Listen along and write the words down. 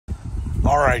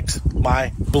All right,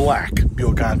 my black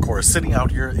Buick Encore is sitting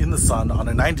out here in the sun on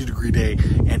a 90-degree day,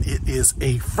 and it is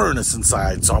a furnace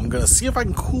inside. So I'm going to see if I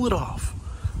can cool it off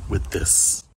with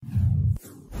this.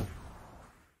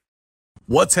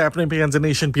 What's happening, Panda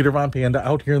Nation? Peter Von Panda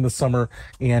out here in the summer,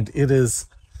 and it is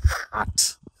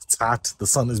hot. It's hot. The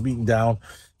sun is beating down.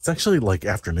 It's actually like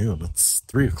afternoon. It's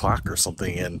 3 o'clock or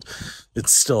something, and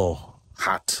it's still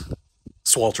hot,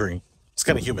 sweltering. It's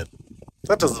kind of humid.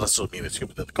 That doesn't necessarily mean it's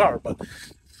humid in the car, but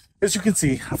as you can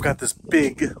see, I've got this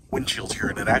big windshield here,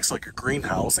 and it acts like a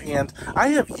greenhouse, and I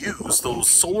have used those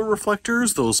solar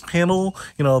reflectors, those panel,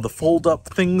 the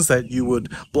fold-up things that you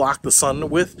would block the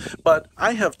sun with, but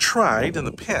I have tried in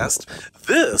the past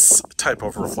this type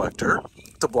of reflector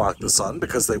to block the sun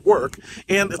because they work,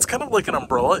 and it's kind of like an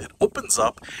umbrella. It opens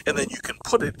up, and then you can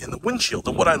put it in the windshield,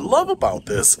 and what I love about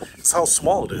this is how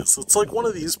small it is. It's like one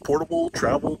of these portable,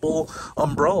 travelable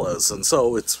umbrellas, and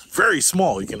so it's very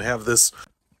small. You can have this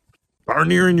are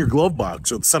near in your glove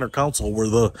box or the center console, where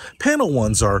the panel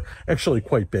ones are actually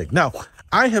quite big. Now,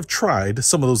 I have tried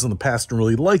some of those in the past and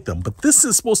really liked them, but this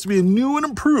is supposed to be a new and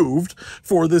improved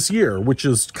for this year, which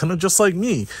is kind of just like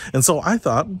me. And so I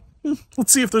thought,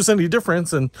 let's see if there's any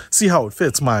difference and see how it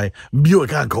fits my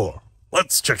Buick Encore.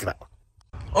 Let's check it out.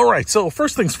 All right, so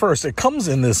first things first, it comes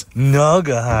in this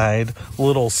Naugahyde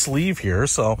little sleeve here,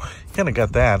 so you kind of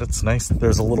got that. It's nice that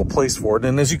there's a little place for it,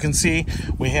 and as you can see,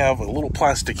 we have a little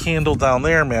plastic handle down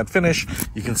there, matte finish.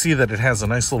 You can see that it has a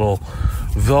nice little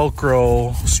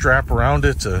Velcro strap around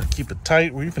it to keep it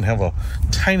tight. We even have a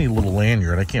tiny little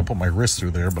lanyard. I can't put my wrist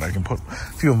through there, but I can put a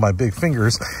few of my big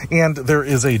fingers, and there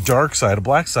is a dark side, a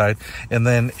black side, and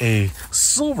then a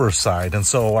silver side, and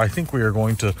so I think we are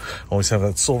going to always have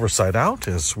that silver side out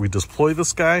as we deploy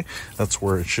this guy. That's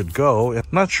where it should go. I'm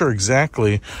not sure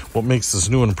exactly what makes this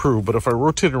new and improved, but if I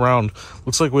rotate it around,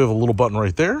 looks like we have a little button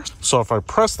right there. So if I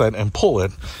press that and pull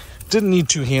it, didn't need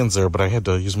two hands there, but I had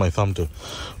to use my thumb to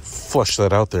flush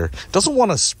that out there. It doesn't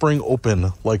want to spring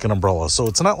open like an umbrella, so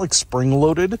it's not like spring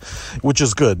loaded, which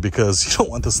is good because you don't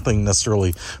want this thing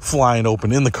necessarily flying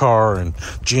open in the car and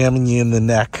jamming you in the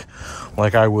neck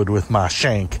like I would with my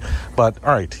shank. But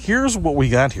all right, here's what we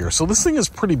got here. So this thing is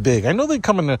pretty big. I know they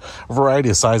come in a variety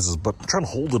of sizes, but I'm trying to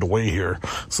hold it away here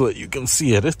so that you can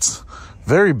see it. It's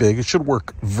very big. It should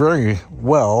work very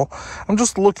well. I'm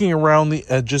just looking around the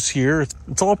edges here.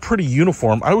 It's all pretty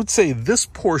uniform. I would say this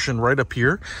portion right up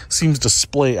here seems to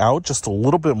splay out just a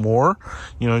little bit more.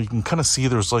 You can kind of see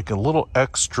there's like a little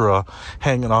extra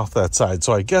hanging off that side.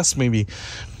 So I guess maybe,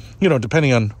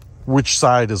 depending on which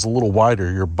side is a little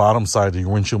wider, your bottom side of your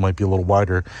windshield might be a little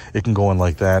wider, it can go in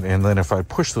like that. And then if I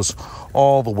push this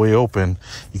all the way open,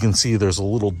 you can see there's a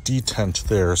little detent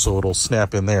there, so it'll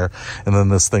snap in there, and then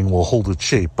this thing will hold its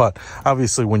shape. But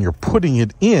obviously when you're putting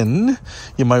it in,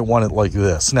 you might want it like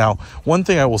this. Now, one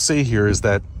thing I will say here is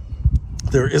that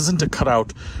there isn't a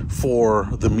cutout for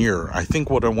the mirror. I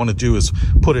think what I want to do is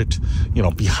put it,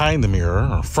 behind the mirror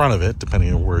or front of it,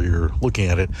 depending on where you're looking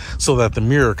at it, so that the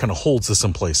mirror kind of holds this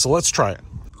in place. So let's try it.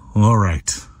 All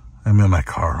right, I'm in my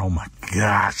car. Oh my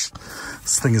gosh,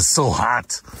 this thing is so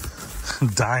hot. I'm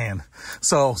dying.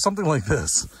 So something like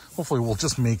this, hopefully will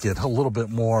just make it a little bit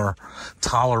more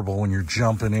tolerable when you're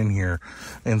jumping in here.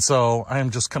 And so I'm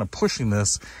just kind of pushing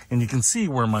this, and you can see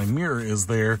where my mirror is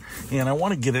there, and I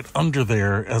want to get it under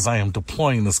there as I am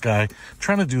deploying this guy. I'm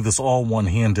trying to do this all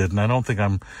one-handed, and I don't think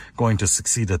I'm going to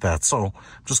succeed at that. So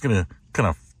I'm just going to kind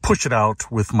of push it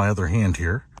out with my other hand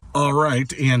here. All right,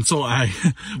 and so I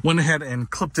went ahead and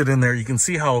clipped it in there. You can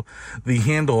see how the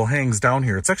handle hangs down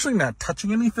here. It's actually not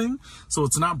touching anything, so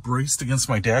it's not braced against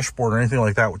my dashboard or anything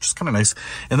like that, which is kind of nice.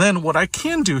 And then what I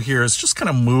can do here is just kind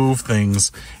of move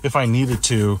things if I needed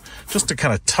to, just to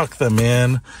kind of tuck them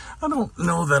in. I don't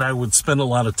know that I would spend a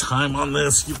lot of time on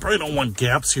this. You probably don't want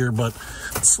gaps here, but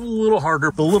it's a little harder.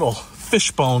 The little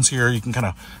fish bones here you can kind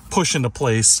of push into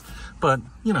place, but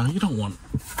you don't want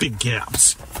big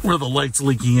gaps where the light's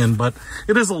leaking in, but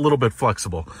it is a little bit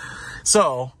flexible.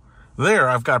 So there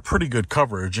I've got pretty good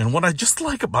coverage. And what I just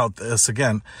like about this,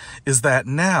 again, is that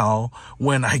now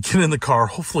when I get in the car,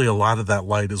 hopefully a lot of that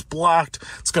light is blocked.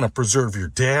 It's going to preserve your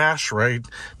dash, right?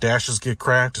 Dashes get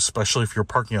cracked, especially if you're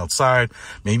parking outside.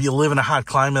 Maybe you live in a hot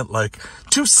climate like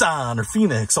Tucson or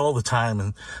Phoenix all the time,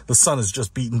 and the sun is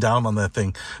just beating down on that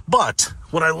thing. But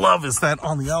what I love is that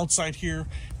on the outside here,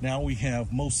 now we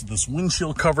have most of this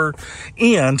windshield covered.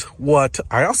 And what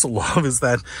I also love is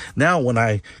that now when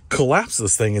I collapse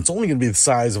this thing, it's only going to be the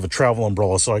size of a travel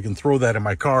umbrella, so I can throw that in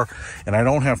my car, and I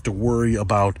don't have to worry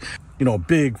about a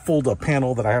big fold-up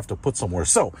panel that I have to put somewhere.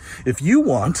 So if you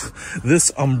want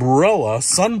this umbrella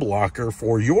sun blocker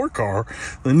for your car,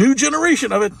 the new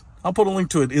generation of it, I'll put a link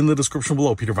to it in the description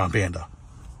below. Peter Von Panda,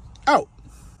 out.